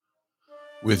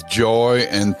With joy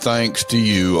and thanks to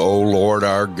you, O Lord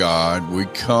our God, we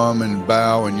come and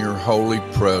bow in your holy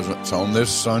presence on this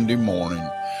Sunday morning.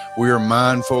 We are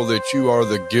mindful that you are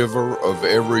the giver of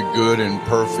every good and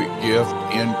perfect gift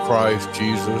in Christ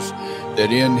Jesus,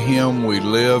 that in him we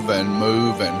live and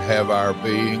move and have our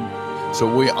being.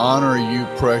 So we honor you,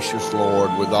 precious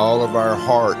Lord, with all of our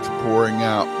hearts pouring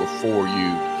out before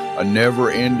you a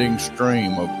never-ending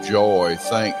stream of joy,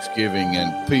 thanksgiving,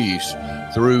 and peace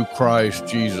through Christ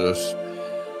Jesus,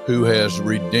 who has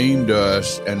redeemed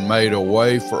us and made a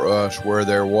way for us where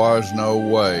there was no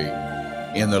way.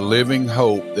 In the living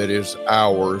hope that is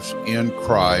ours in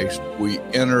Christ, we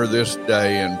enter this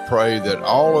day and pray that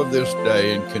all of this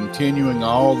day and continuing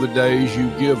all the days you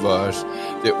give us,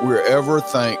 that we're ever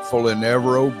thankful and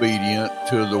ever obedient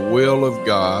to the will of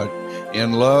God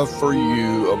in love for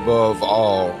you above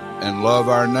all and love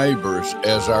our neighbors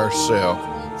as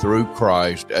ourselves through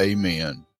Christ. Amen.